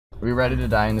we ready to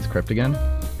die in this crypt again?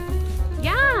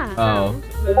 Yeah. Oh.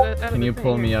 Can you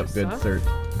pull me up, good sir?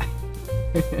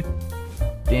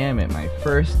 Damn it, my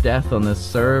first death on this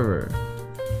server.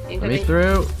 Let me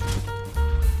through.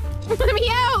 Let me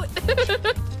out.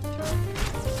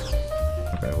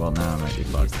 Okay, well now I might be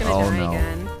fucked. Oh no.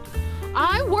 Again.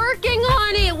 I'm working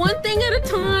on it, one thing at a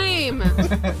time.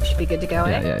 Should be good to go,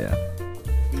 eh? Yeah.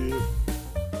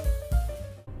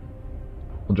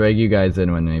 We'll drag you guys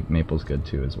in when Maple's good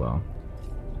too as well.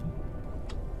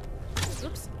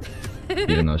 Oops.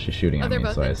 Even though she's shooting at me,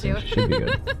 so I assume she should be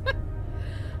good.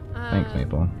 Thanks,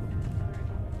 Maple.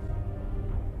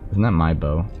 Isn't that my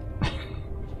bow? Are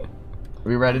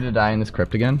we ready to die in this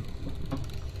crypt again?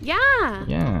 Yeah.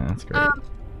 Yeah, that's great.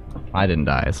 I didn't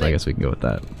die, so I guess we can go with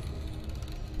that.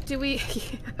 Do we?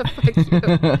 Fuck you.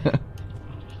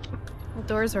 Well,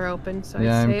 doors are open, so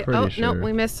yeah, I say. I'm pretty sure. No,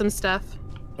 we missed some stuff.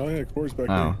 Oh yeah, Core's back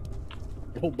there. A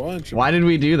whole bunch. Why did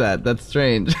we do that? That's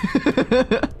strange.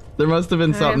 There must have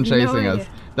been something chasing us.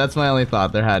 That's my only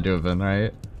thought. There had to have been,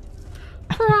 right?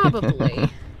 Probably.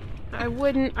 I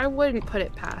wouldn't put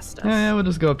it past us. Yeah, we'll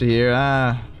just go up to here.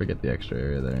 Forget the extra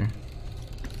area there.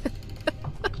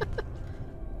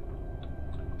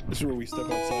 This is where we step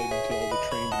outside into all the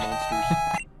trained monsters.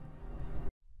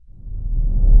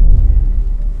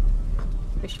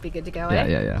 We should be good to go,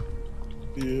 Yeah.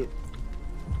 Yep.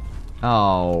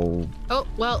 Oh. Oh,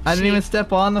 well, I didn't even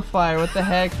step on the fire. What the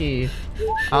hecky?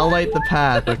 I'll light the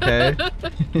path, okay?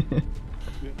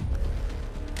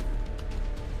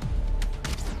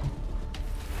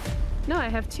 No, I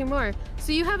have 2 more.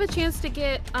 So you have a chance to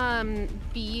get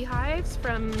beehives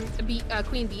from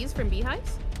queen bees from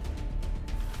beehives?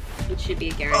 It should be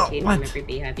guaranteed from every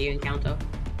beehive you encounter.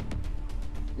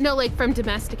 No, like from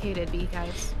domesticated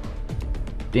beehives.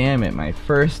 Damn it, my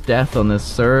first death on this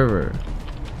server.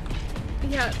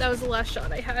 Yeah, that was the last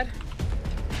shot I had.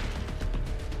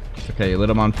 Okay, you lit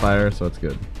them on fire, so it's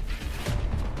good.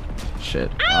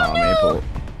 Shit. Oh, Maple.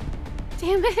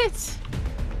 Damn it!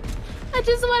 I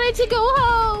just wanted to go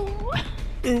home!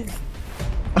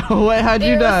 Oh, wait, how'd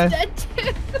you die?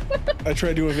 I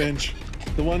tried to avenge.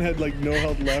 The one had like no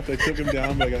health left. I took him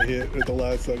down, but I got hit at the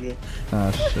last second.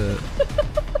 Oh, shit.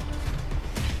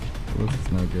 This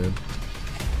is no good.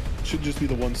 Should just be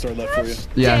the 1 star left for you.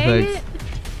 Yeah, thanks.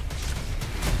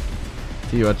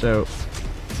 T, watch out.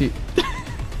 T. I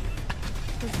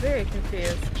was very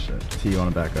confused. Shit. T, you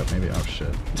wanna back up maybe? Oh,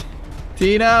 shit.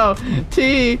 T, no!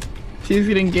 T! T's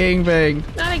getting gangbanged.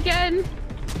 Not again!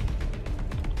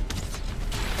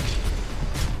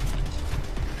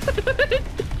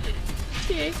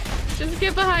 T, just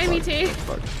get behind me, T.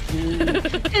 Fuck.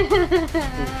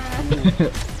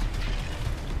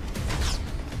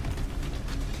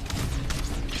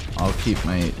 I'll keep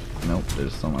my... Nope,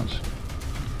 there's so much.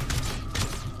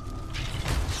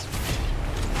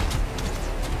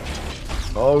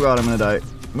 Oh god, I'm gonna die.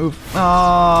 Move.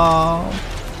 Oh.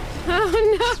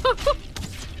 Oh no!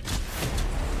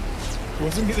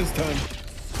 Wasn't me this time.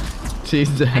 She's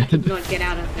dead. I did not get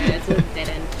out of there. It's a dead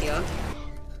end here.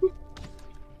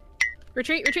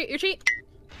 Retreat, retreat, retreat!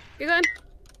 You're gone.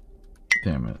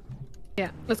 Damn it.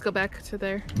 Yeah, let's go back to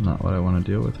there. Not what I want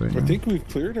to deal with right now. I think we've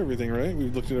cleared everything, right?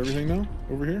 We've looked at everything now?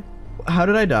 Over here? How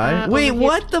did I die? Wait,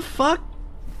 what the fuck?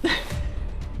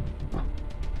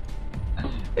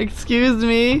 Excuse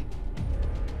me?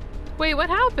 Wait, what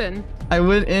happened? I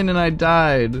went in and I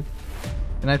died.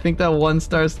 And I think that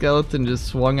 1-star skeleton just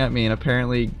swung at me and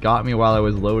apparently got me while I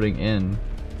was loading in.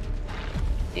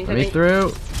 Let me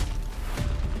through.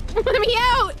 Let me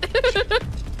out!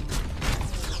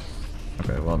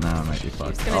 Okay, well now I might be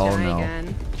fucked. Oh no.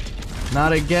 Again.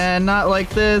 Not again, not like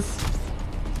this.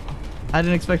 I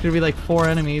didn't expect there to be like 4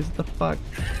 enemies. What the fuck?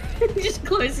 Just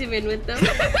close him in with them.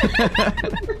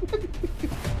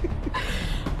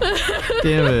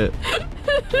 Damn it.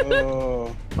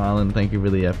 Oh. Marlon, thank you for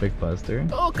the epic buster.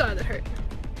 Oh god, that hurt.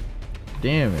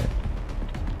 Damn it.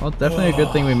 Well, it's definitely a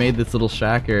good thing we made this little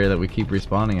shack area that we keep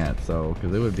respawning at, so,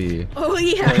 because it would be... Oh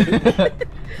yeah!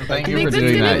 Thank you for doing that, you guys.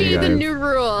 That's gonna be the new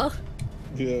rule.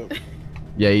 Yeah.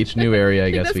 Yeah, each new area,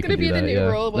 I guess we can do that, that's gonna be the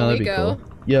new rule when we go. Cool.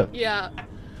 Yep. Yeah.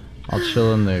 I'll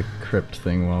chill in the crypt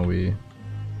thing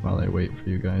while I wait for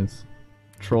you guys.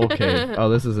 Troll cave. Oh,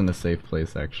 this isn't a safe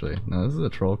place, actually. No, this is a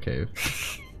troll cave.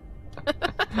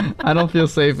 I don't feel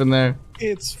safe in there.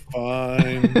 It's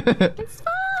fine. It's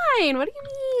fine. What do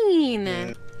you mean?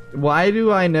 Yeah. Why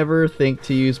do I never think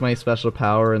to use my special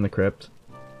power in the crypt?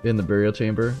 In the burial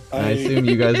chamber? I assume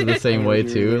you guys are the same way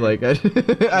too. Like, I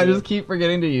just keep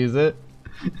forgetting to use it.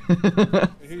 I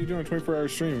hear you're doing a 24-hour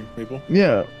stream, Maple.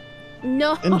 Yeah.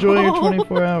 No. Enjoy your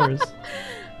 24 hours.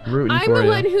 Rooting I'm for the you.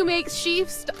 one who makes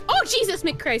Sheaf Oh, Jesus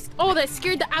McChrist. Oh, that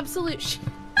scared the absolute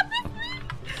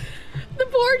The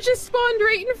board just spawned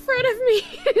right in front of me.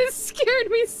 It scared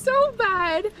me so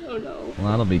bad. Oh no. Well,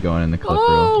 that'll be going in the clip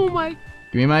Oh reel. my.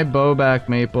 Give me my bow back,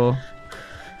 Maple.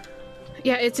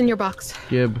 Yeah, it's in your box.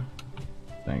 Gib.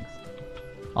 Thanks.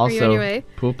 Are you on Also, your way?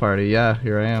 pool party. Yeah,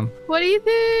 here I am. What do you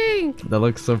think? That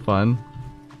looks so fun.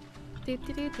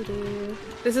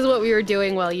 This is what we were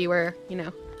doing while you were, you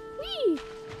know. Whee!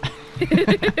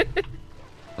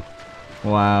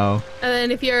 Wow. And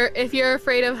then if you're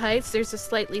afraid of heights, there's a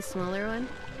slightly smaller one.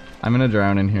 I'm gonna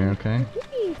drown in here, okay?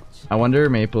 Whee! I wonder,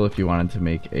 Maple, if you wanted to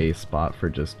make a spot for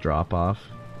just drop off.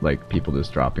 Like, people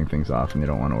just dropping things off and they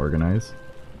don't want to organize.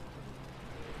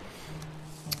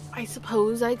 I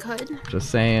suppose I could.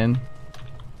 Just saying.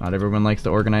 Not everyone likes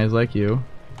to organize like you.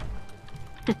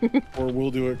 Or we'll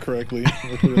do it correctly.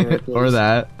 We'll put it in the right Or place.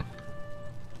 that.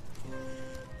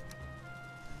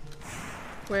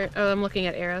 Where? Oh, I'm looking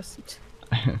at arrows.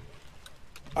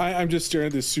 I'm just staring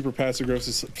at this super passive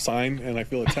aggressive sign and I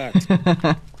feel attacked. I'm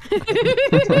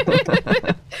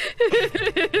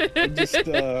just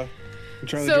I'm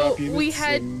trying to So, drop units. we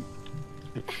had- and-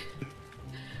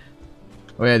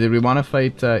 Oh yeah, did we want to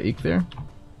fight Eek there?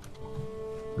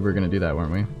 We were gonna do that,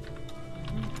 weren't we?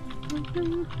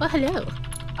 Oh, hello.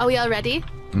 Are we all ready?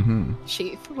 Mm-hmm.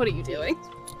 Sheaf, what are you doing?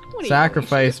 What are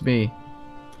Sacrifice me.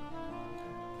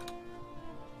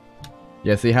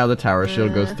 Yeah, see how the tower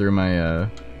shield goes through my you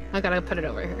doing? I gotta put it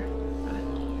over here.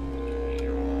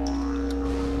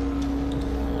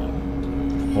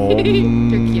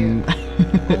 You're cute.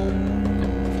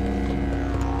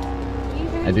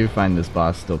 I do find this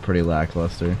boss still pretty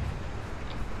lackluster.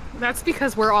 That's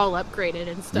because we're all upgraded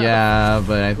and stuff. Yeah,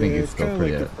 but I think Yeah, it's still kinda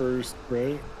pretty. like the first,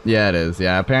 right? Yeah, it is.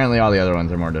 Yeah, apparently all the other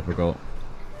ones are more difficult.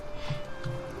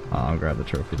 I'll grab the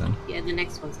trophy then. Yeah, the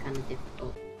next one's kind of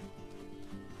difficult.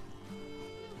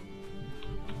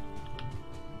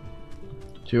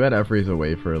 Too bad Efre's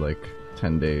away for like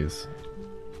 10 days.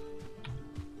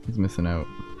 He's missing out.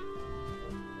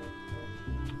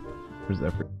 Where's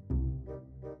Efre?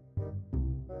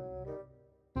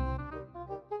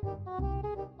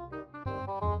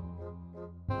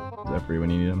 Where's Efre when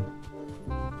you need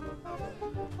him?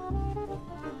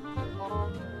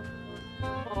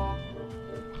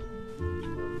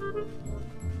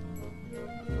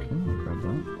 Okay, I'll grab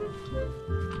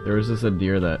that. There was just a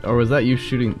deer that. Or was that you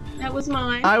shooting? That was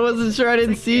mine. I wasn't sure. I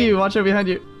didn't see you. Watch out behind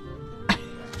you.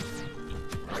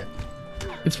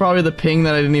 It's probably the ping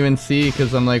that I didn't even see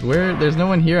because I'm like, where? There's no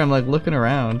one here. I'm like looking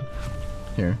around.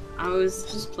 Here. I was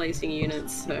just placing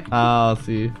units, so. I'll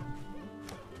see.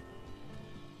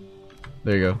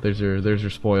 There you go. There's your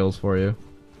spoils for you.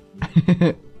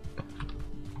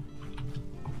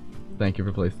 Thank you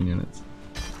for placing units.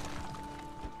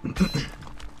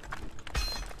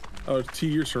 Oh, T,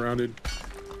 you're surrounded.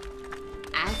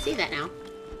 I see that now.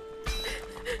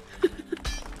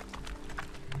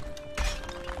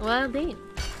 Well, dang.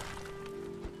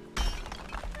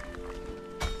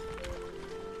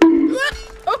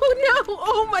 Oh no!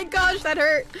 Oh my gosh, that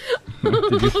hurt!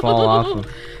 Did you fall off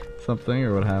of something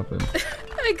or what happened?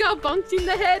 I got bumped in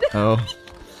the head. Oh.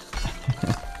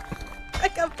 I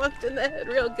got bumped in the head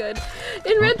real good.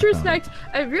 In retrospect,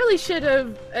 I really should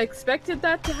have expected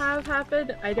that to have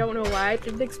happened. I don't know why I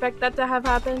didn't expect that to have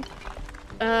happened.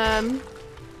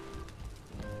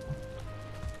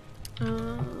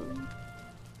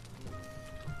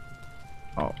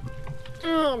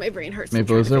 Oh, my brain hurts.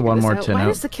 Maple, is there one more tin Why out?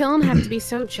 does the kiln have to be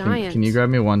so giant? Can you grab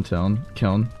me one kiln?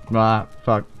 Ah,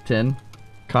 fuck. Tin?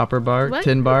 Copper bar? What?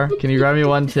 Tin bar? Can you grab me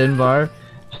one tin bar?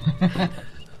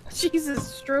 Jesus,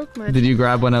 stroke much. Did you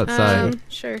grab one outside?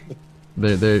 Sure.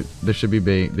 They should be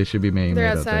they should be made They're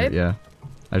out there. outside? Yeah.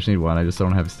 I just need one. I just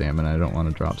don't have stamina. I don't want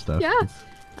to drop stuff. Yeah. It's-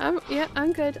 Yeah,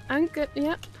 I'm good. I'm good.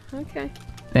 Yeah. Okay.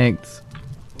 Thanks.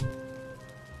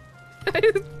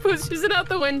 Pushes it out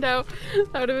the window.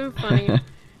 That would have been funny.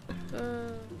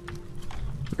 We're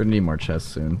gonna need more chests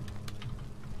soon.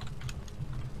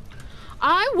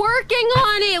 I'm working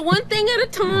on it, one thing at a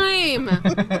time.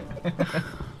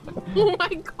 Oh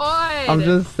my god. I'm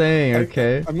just saying,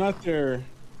 okay? I'm not there,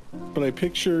 but I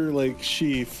picture like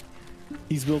Sheaf.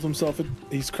 He's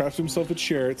crafted himself a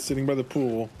chair. It's sitting by the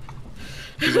pool.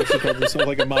 He's also crafted himself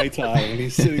like a Mai Tai, and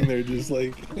he's sitting there just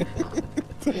like.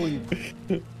 telling-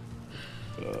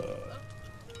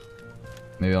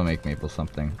 Maybe I'll make Maple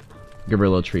something. Give her a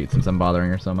little treat since I'm bothering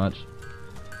her so much.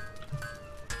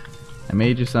 I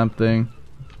made you something.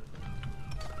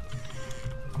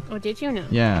 Oh, did you know?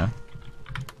 Yeah.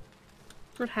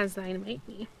 What has dynamite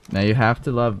me? Now you have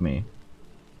to love me.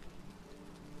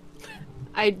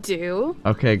 I do.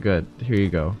 Okay, good. Here you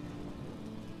go.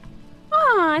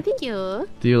 Aw, thank you.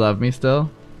 Do you love me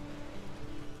still?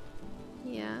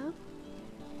 Yeah.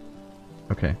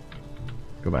 Okay.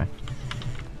 Goodbye.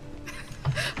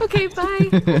 Okay, bye.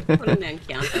 What an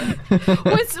encounter.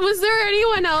 Was there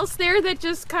anyone else there that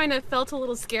just kind of felt a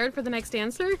little scared for the next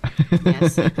answer?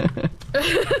 Yes. It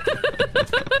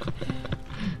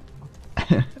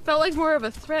felt like more of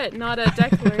a threat, not a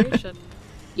declaration.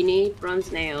 You need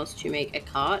bronze nails to make a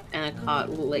cart, and a cart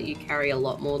will let you carry a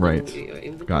lot more than Right. your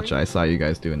inventory. Gotcha. I saw you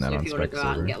guys doing that So on if you want Spec to go out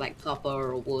and server. get like copper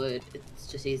or wood, it's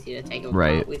just easier to take a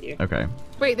Right. cart with you. Okay.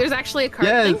 Wait, there's actually a card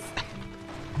Yes. thing?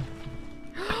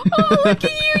 Oh, look at you!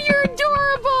 You're How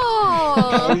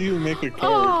adorable! do you make a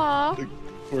card? Aw. Like,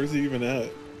 where's he even at?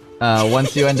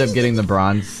 Once you end up getting the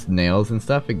bronze nails and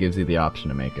stuff, it gives you the option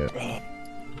to make it.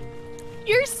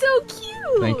 You're so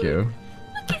cute! Thank you.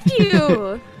 Look at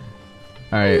you!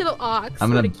 All right. Little ox. I'm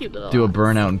What gonna a cute little do a ox.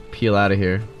 burnout and peel out of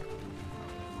here.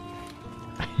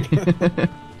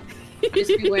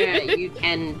 Just beware, you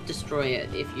can destroy it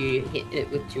if you hit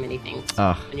it with too many things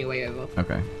Ugh. on your way over.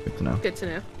 Okay. Good to know. Good to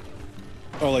know.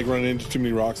 Oh, like running into too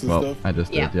many rocks and Well, stuff? I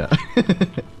just Yeah. did. Yeah.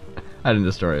 I didn't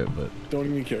destroy it, but Don't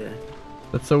even care.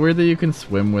 that's so weird that you can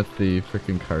swim with the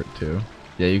freaking cart too.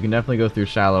 Yeah, you can definitely go through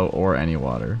shallow or any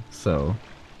water. So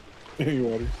Any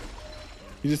water.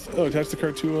 You just attach the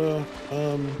cart to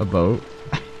a boat.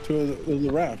 the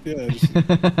raft. Yeah, just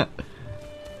a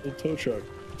little tow truck,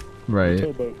 Right.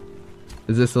 tow boat.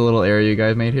 Is this a little area you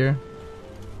guys made here?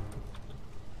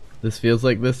 This feels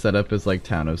like this setup is like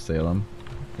Town of Salem,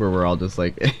 where we're all just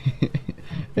like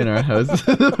in our house.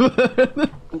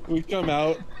 We come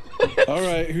out. All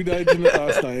right, who died tonight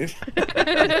last night?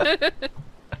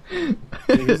 Hey,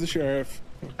 here's the sheriff.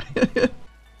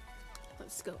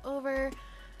 Let's go over.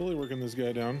 Fully working this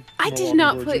guy down. I I'm did walking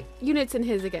not towards put you. units in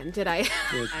his again, did I? Yeah,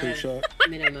 I straight have shot.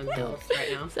 minimum health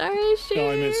right now. Sorry, shit.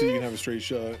 No, I meant so you can have a straight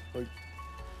shot. Like,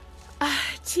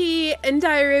 T and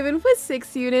Dire Raven with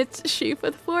 6 units, Sheep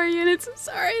with 4 units. I'm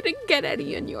sorry I didn't get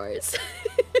any in yours.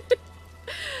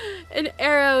 And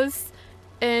Arrows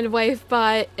and Wife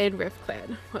Bot and Rift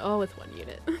Clan, all with 1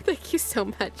 unit. Thank you so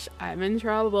much. I'm in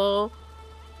trouble.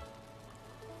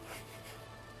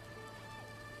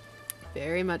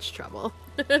 Very much trouble.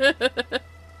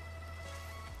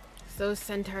 Those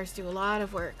centaurs do a lot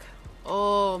of work.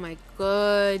 Oh my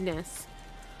goodness.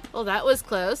 Well, that was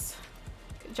close.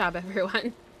 Good job,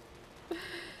 everyone.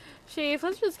 Chief,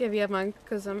 let's just give you a monk,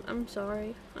 because I'm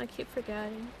sorry. I keep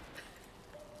forgetting.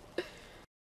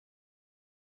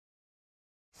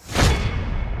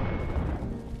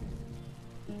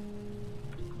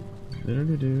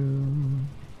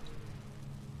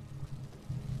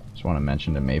 Just want to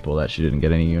mention to Maple that she didn't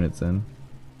get any units in.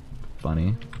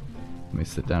 Funny. Let me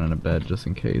sit down in a bed just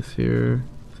in case here.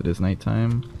 If it is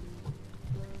nighttime.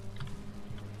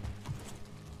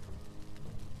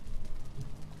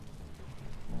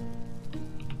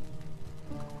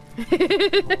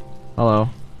 Hello.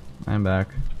 I'm back.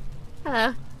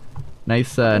 Hello.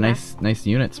 Nice, nice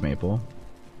units, Maple.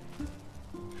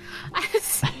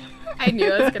 I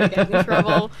knew I was gonna get in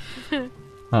trouble.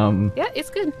 Yeah, it's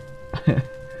good.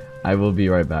 I will be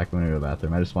right back when I go to the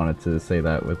bathroom. I just wanted to say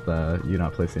that with you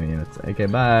not placing any units. Okay,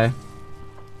 bye.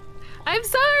 I'm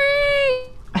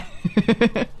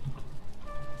sorry!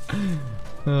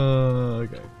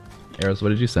 Okay. Eros, what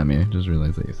did you send me? Just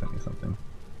realized that you sent me something.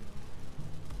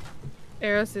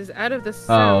 Eros is out of the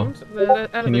sound.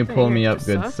 Can you pull me up,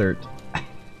 good cert?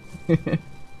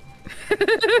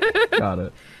 Got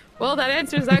it. Well, that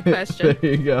answers that question.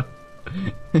 There you go.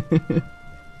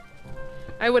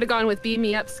 I would have gone with beam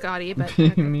me up, Scotty, but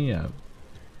Beam okay. me up.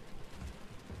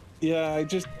 yeah,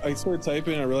 I started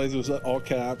typing. I realized it was all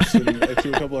caps, and I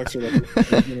threw a couple extra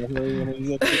letters. You know, and I was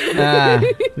like, Ah,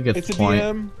 who gets it's a the point?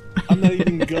 DM. I'm not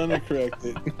even gonna correct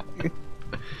it.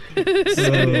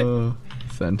 Send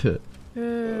it.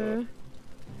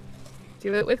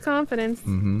 Do it with confidence.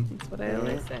 Mm-hmm. That's what I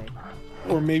always say.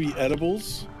 Or maybe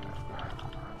edibles.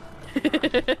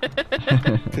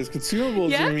 Because consumables,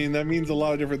 Yeah? I mean, that means a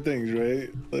lot of different things, right?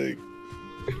 Like,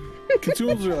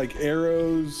 consumables are like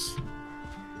arrows,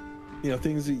 you know,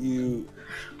 things that you,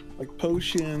 like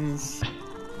potions.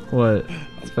 What?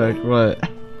 Spec, what?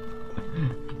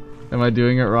 Am I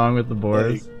doing it wrong with the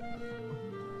boars? Like,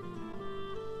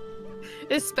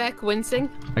 Is Spec wincing?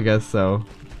 I guess so.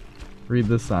 Read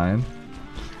the sign.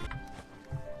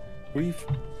 what do you?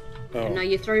 Oh, No,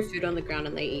 you throw food on the ground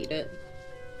and they eat it.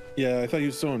 yeah, I thought he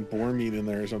was throwing boar meat in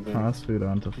there or something. Toss food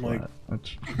onto Like- flat.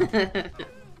 Which,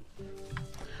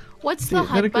 What's See, the then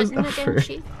HUD it goes button over. again,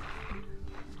 Chief?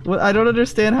 what? I don't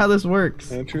understand how this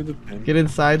works. Enter the pen. Get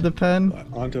inside the pen?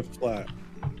 Onto flat.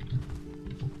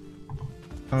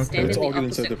 Okay. Stand Let's in all the get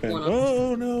inside the opposite pen. corner.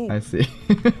 Oh no! I see.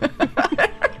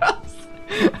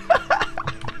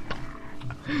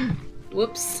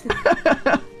 Whoops.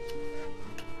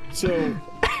 So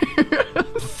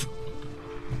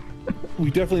we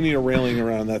definitely need a railing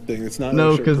around that thing. It's not.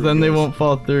 No, a because sharp then they goes. won't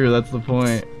fall through. That's the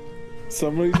point.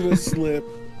 Somebody's gonna slip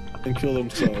and kill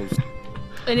themselves.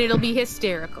 And it'll be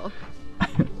hysterical.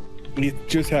 It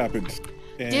just happened.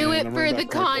 Do it And I'm for running the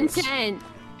back on my course. content.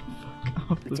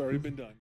 It's already been done.